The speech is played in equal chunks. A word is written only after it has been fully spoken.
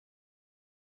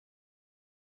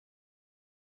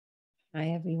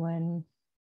Hi, everyone.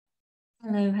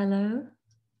 Hello, hello.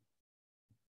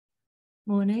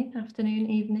 Morning, afternoon,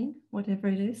 evening, whatever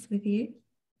it is with you.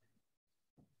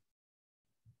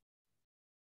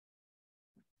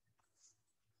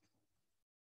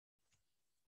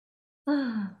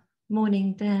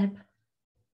 Morning, Deb.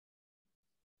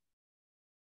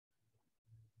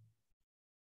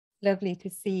 Lovely to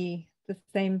see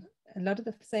a lot of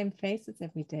the same faces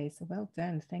every day. So well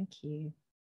done. Thank you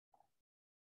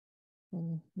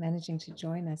for managing to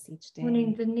join us each day.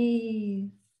 Morning,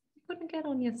 Denise. You couldn't get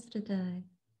on yesterday.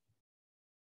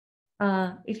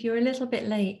 If you're a little bit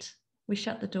late, we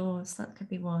shut the doors. That could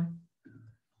be why.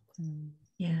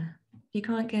 Yeah. If you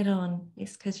can't get on,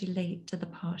 it's because you're late to the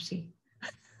party.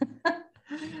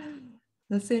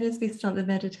 As soon as we start the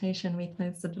meditation, we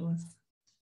close the doors.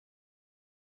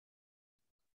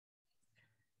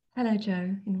 Hello,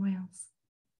 Joe in Wales.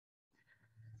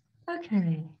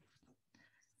 Okay.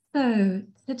 So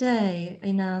today,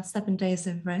 in our 7 days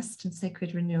of rest and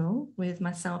sacred renewal with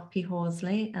myself, P.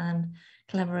 Horsley, and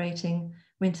collaborating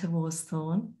Wynter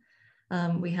Worsthorne,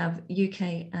 we have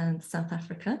UK and South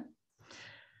Africa.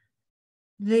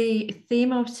 The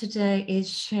theme of today is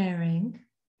sharing.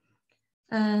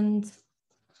 And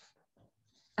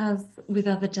as with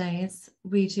other days,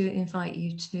 we do invite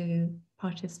you to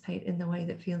participate in the way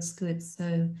that feels good.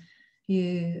 So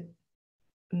you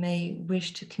may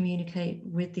wish to communicate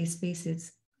with these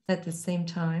species at the same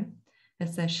time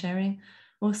as they're sharing,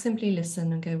 or simply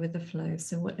listen and go with the flow.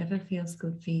 So whatever feels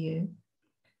good for you.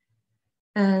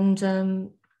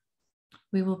 And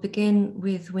we will begin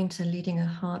with Wynter leading a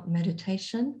heart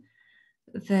meditation.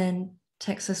 Then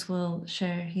Texas will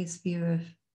share his view of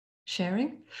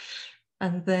sharing.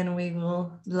 And then we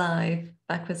will live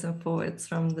backwards and forwards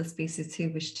from the species who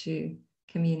wish to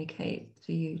communicate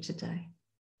to you today.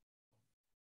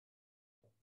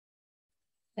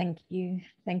 Thank you.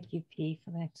 Thank you, P,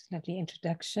 for that lovely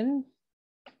introduction.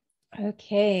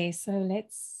 Okay, so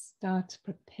let's start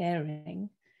preparing.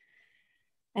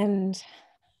 And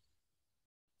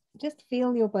just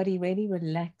feel your body really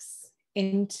relax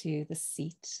into the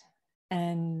seat.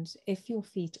 And if your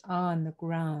feet are on the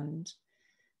ground,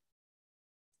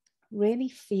 really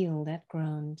feel that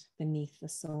ground beneath the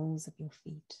soles of your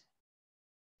feet.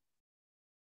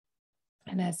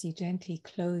 And as you gently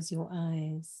close your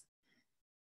eyes,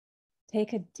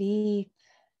 take a deep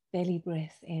belly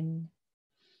breath in.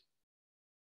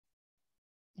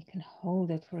 You can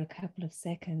hold it for a couple of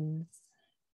seconds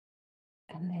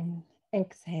and then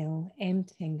exhale,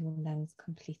 emptying your lungs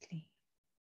completely.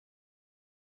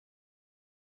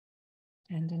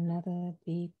 And another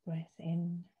deep breath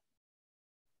in.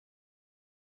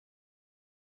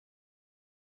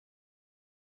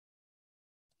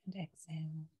 And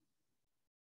exhale.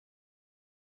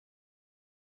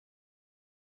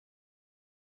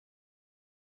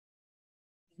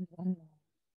 And one more.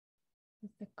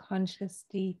 Just a conscious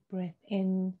deep breath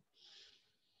in.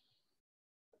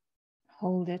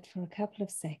 Hold it for a couple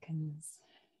of seconds.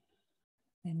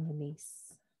 Then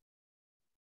release.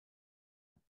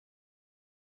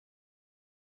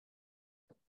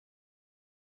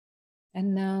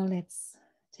 And now let's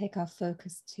take our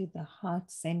focus to the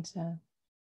heart center.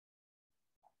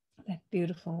 That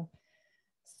beautiful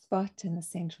spot in the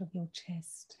center of your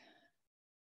chest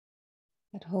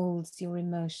that holds your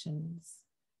emotions.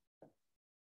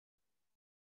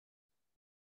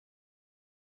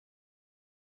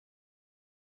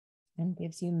 And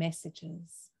gives you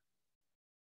messages.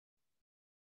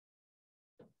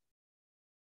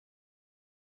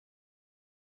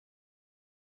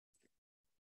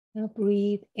 Now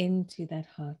breathe into that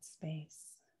heart space.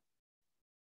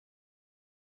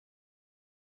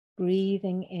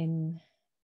 Breathing in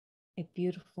a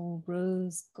beautiful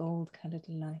rose gold colored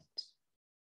light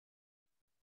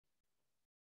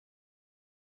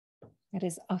that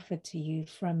is offered to you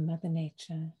from Mother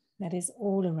Nature, that is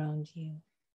all around you.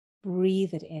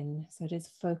 Breathe it in so it is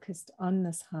focused on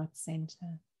this heart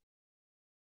center,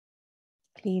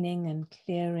 cleaning and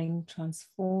clearing,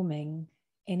 transforming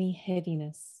any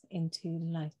heaviness into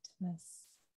lightness.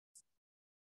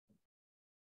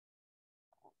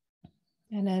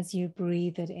 And as you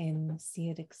breathe it in, see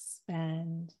it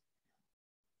expand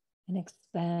and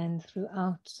expand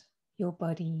throughout your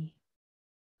body,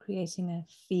 creating a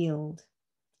field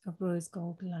of rose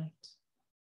gold light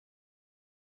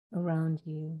around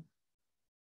you.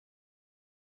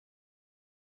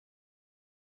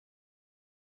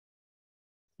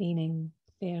 Cleaning,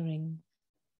 clearing,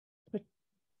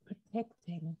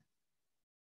 protecting,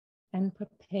 and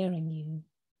preparing you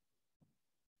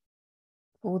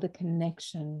for the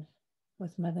connection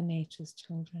with Mother Nature's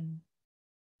children.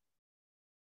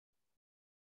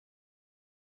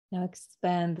 Now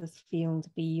expand this field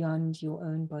beyond your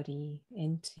own body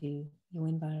into your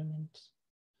environment,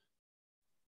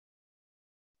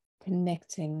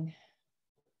 connecting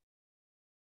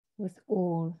with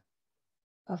all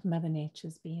of Mother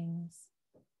Nature's beings.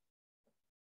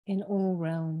 In all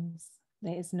realms,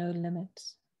 there is no limit.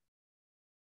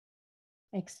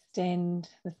 Extend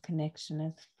this connection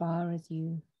as far as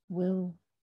you will,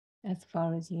 as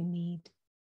far as you need.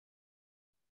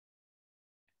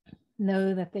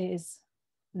 Know that there is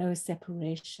no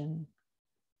separation.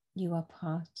 You are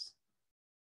part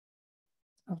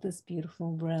of this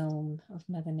beautiful realm of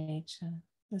Mother Nature,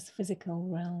 this physical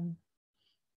realm,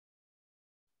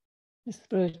 the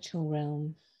spiritual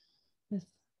realm, this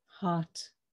heart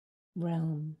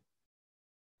realm.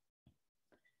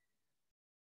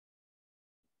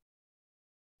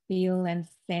 Feel and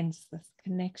sense this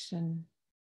connection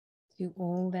to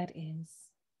all that is.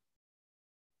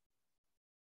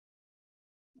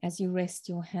 As you rest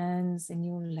your hands in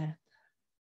your lap,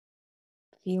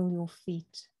 feel your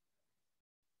feet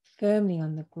firmly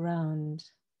on the ground,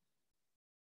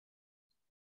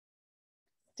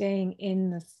 staying in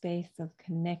the space of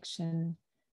connection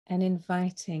and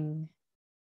inviting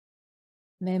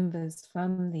members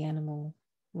from the animal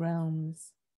realms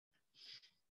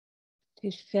to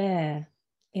share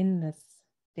in this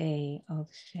day of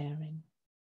sharing.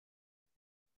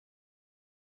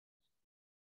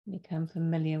 Become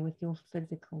familiar with your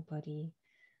physical body,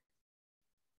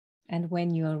 and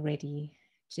when you are ready,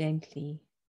 gently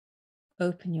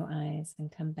open your eyes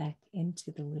and come back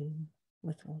into the room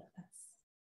with all of us.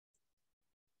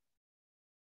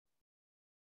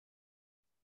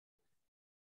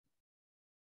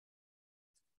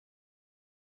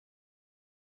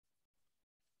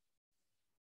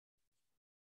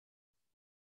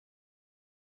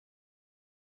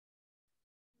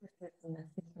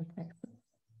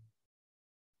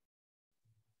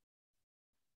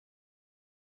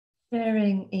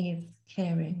 Sharing is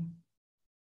caring.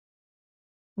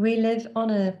 We live on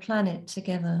a planet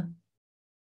together.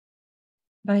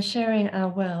 By sharing our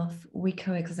wealth, we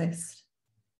coexist.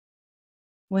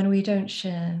 When we don't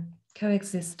share,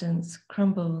 coexistence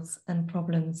crumbles and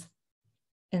problems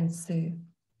ensue.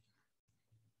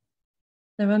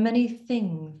 There are many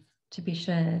things to be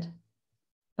shared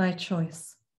by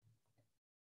choice.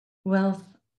 Wealth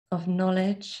of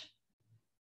knowledge,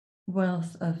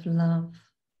 wealth of love,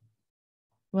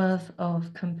 wealth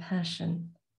of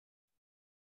compassion,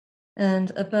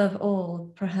 and above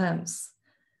all, perhaps,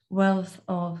 wealth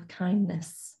of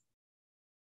kindness.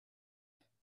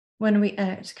 When we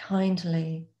act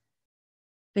kindly,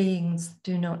 beings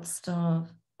do not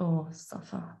starve or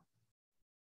suffer.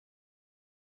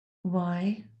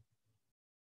 Why?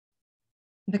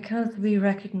 Because we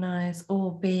recognize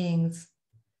all beings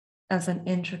as an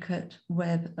intricate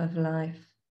web of life,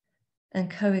 and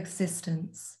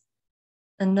coexistence,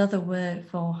 another word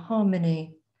for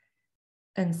harmony,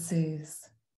 ensues.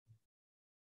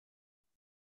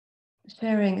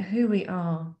 Sharing who we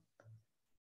are,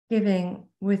 giving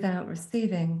without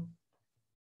receiving,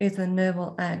 is a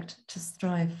noble act to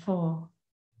strive for,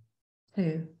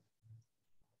 too.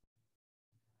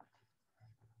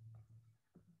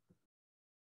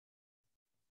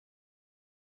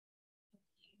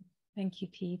 Thank you,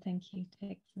 P. Thank you,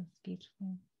 Tex. That's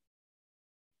beautiful.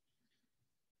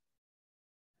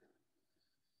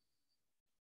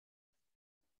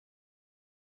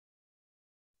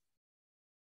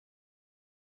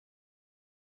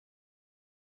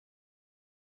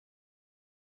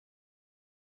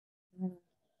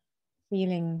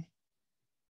 Feeling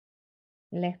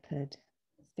leopard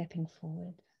stepping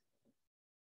forward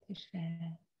to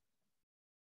share.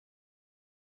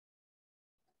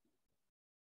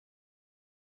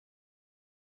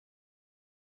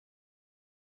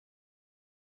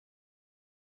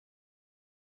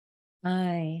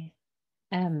 I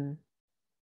am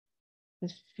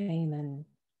the shaman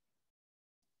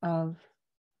of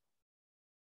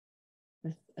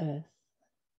this earth.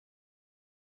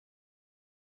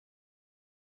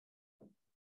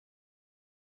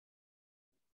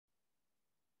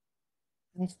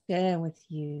 I share with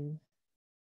you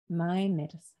my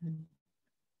medicine.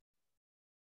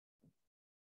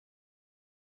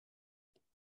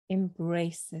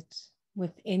 Embrace it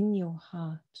within your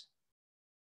heart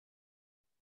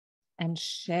and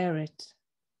share it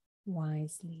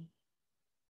wisely.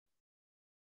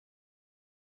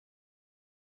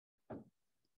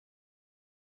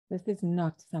 This is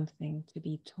not something to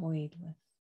be toyed with.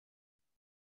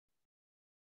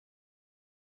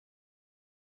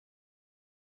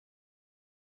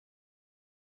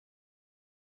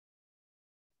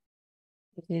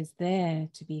 It is there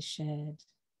to be shared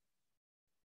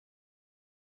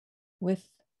with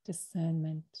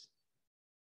discernment,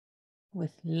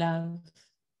 with love,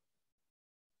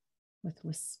 with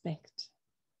respect,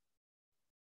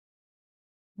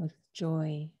 with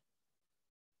joy.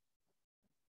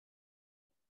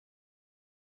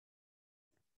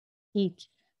 Each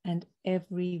and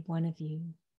every one of you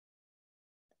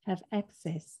have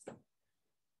access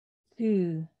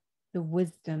to the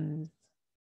wisdoms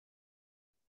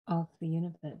of the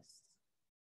universe,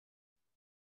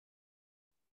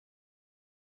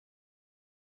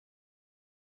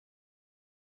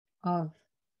 of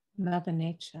Mother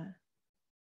Nature.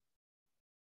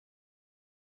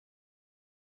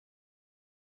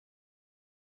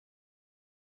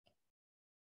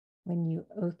 When you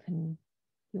open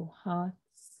your hearts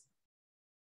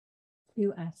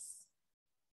to us,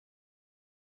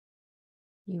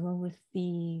 you will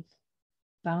receive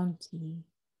bounty,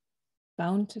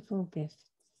 bountiful gifts.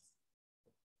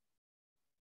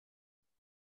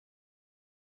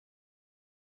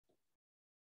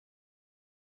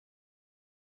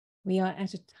 We are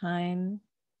at a time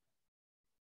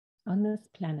on this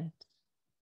planet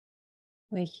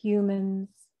where humans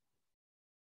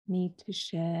need to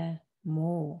share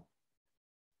more.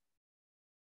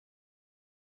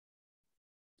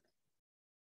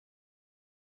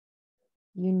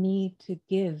 You need to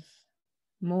give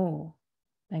more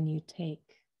than you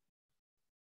take.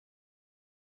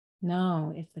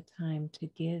 Now is the time to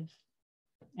give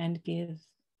and give.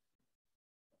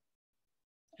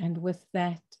 And with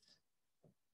that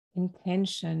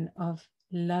intention of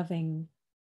loving,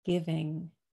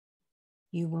 giving,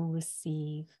 you will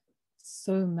receive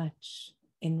so much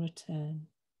in return.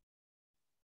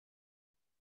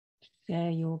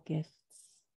 Share your gifts.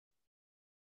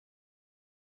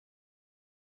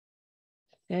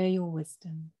 Share your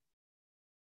wisdom.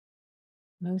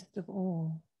 Most of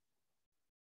all,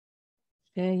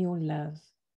 share your love.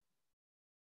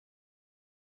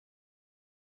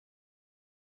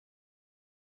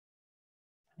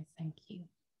 I thank you.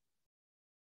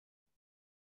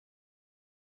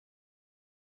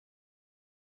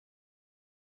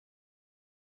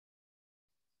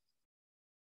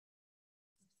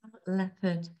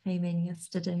 Leopard came in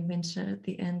yesterday, Wynter, at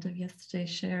the end of yesterday's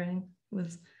sharing.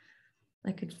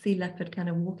 I could see leopard kind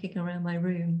of walking around my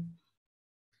room.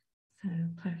 So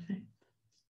perfect.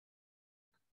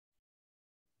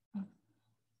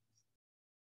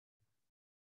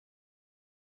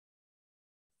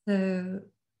 So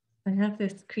I have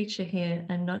this creature here.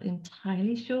 I'm not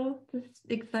entirely sure the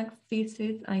exact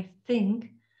species. I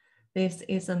think this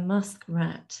is a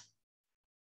muskrat.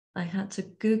 I had to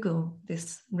Google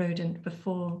this rodent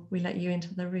before we let you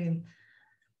into the room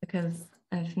because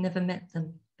I've never met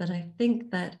them. But I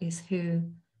think that is who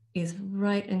is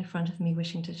right in front of me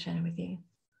wishing to share with you.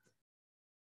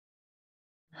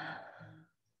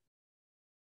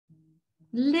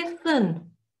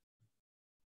 Listen.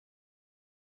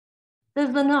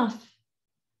 There's enough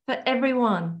for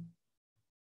everyone.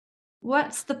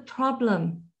 What's the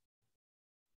problem?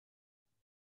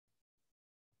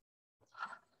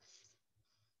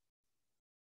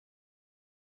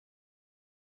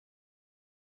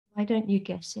 Why don't you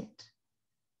get it?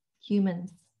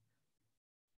 Humans.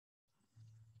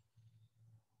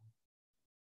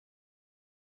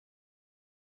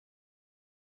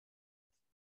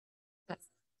 That's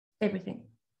everything.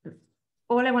 That's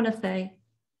all I want to say.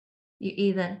 You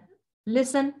either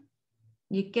listen,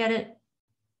 you get it,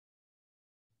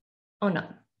 or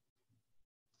not.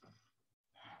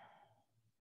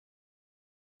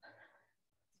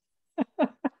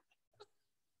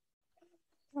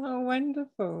 Oh,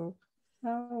 wonderful.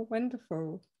 Oh,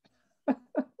 wonderful.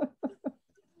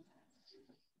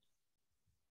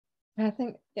 I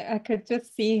think I could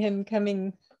just see him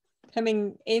coming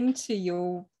into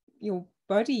your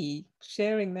body,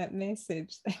 sharing that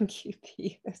message. Thank you,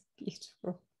 P. That's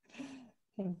beautiful.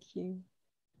 Thank you.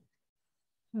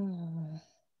 Oh.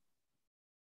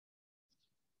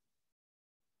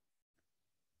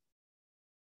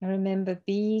 I remember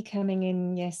B coming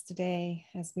in yesterday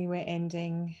as we were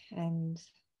ending, and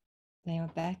they are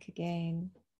back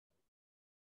again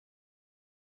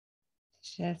to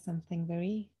share something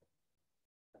very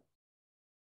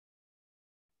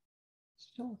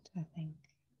short, I think.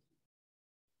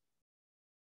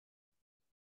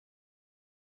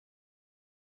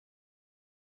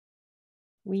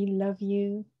 We love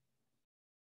you,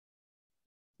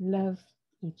 love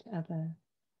each other.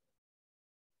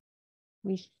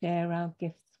 We share our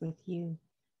gifts with you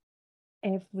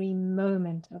every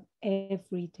moment of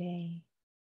every day.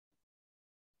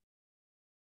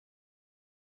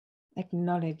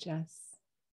 Acknowledge us,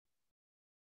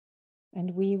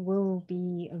 and we will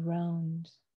be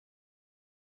around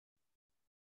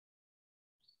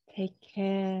Take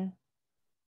care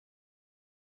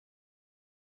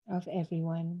of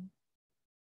everyone,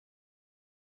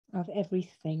 of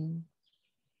everything,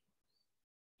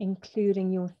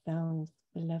 including yourselves,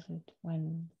 beloved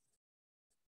ones.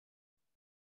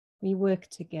 We work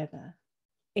together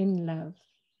in love,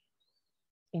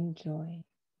 in joy.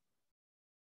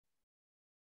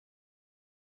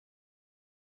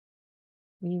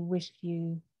 We wish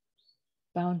you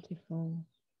bountiful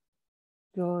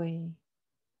joy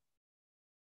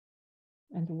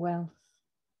and wealth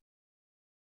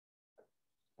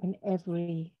in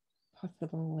every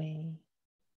possible way.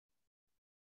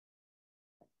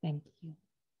 Thank you.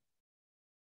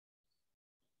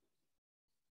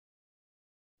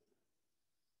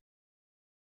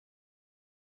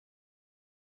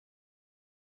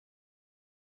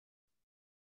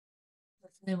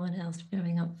 There's no one else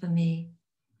showing up for me.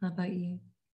 How about you?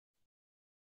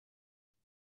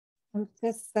 I've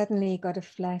just suddenly got a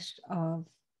flash of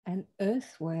an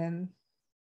earthworm.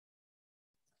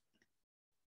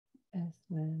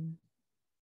 Earthworm.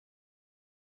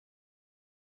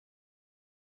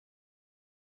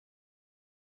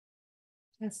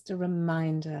 Just a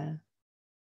reminder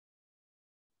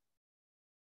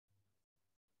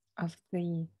of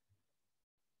the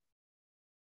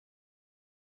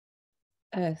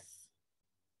earth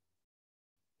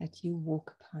that you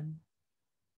walk upon.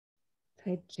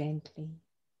 Tread gently,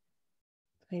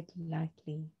 tread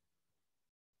lightly.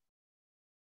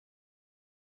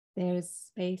 There is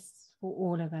space for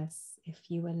all of us if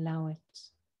you allow it.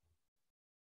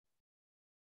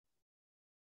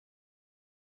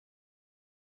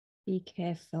 Be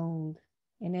careful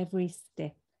in every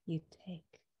step you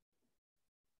take.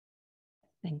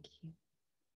 Thank you.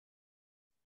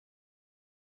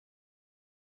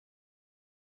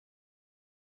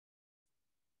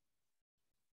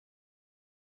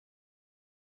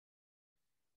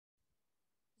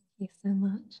 Thank you so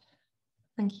much.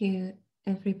 Thank you,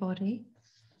 everybody.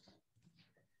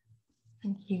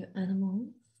 Thank you, animals.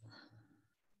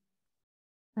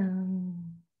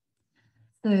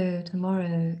 So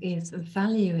tomorrow is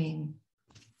valuing.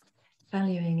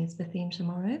 Valuing is the theme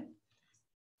tomorrow.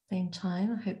 Same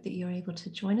time. I hope that you're able to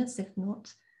join us. If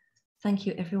not, thank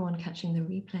you everyone catching the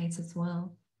replays as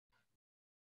well.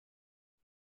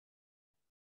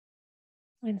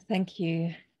 And thank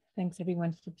you. Thanks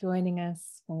everyone for joining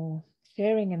us, for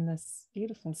sharing in this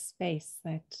beautiful space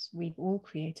that we've all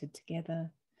created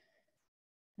together.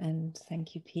 And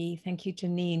thank you, P. Thank you,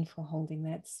 Janine, for holding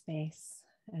that space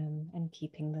and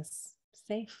keeping this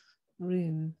safe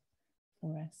room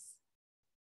for us.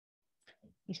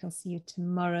 We shall see you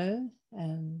tomorrow.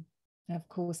 Of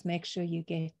course, make sure you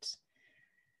get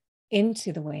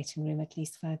into the waiting room at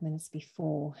least 5 minutes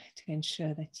before to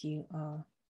ensure that you are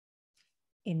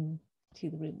into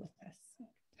the room with us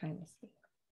timelessly.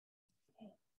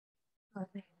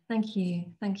 Okay. Thank you.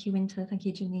 Thank you, Wynter. Thank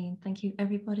you, Janine. Thank you,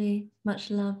 everybody. Much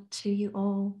love to you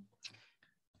all.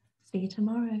 See you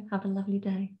tomorrow. Have a lovely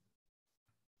day.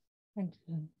 Thank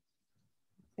you,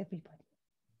 everybody.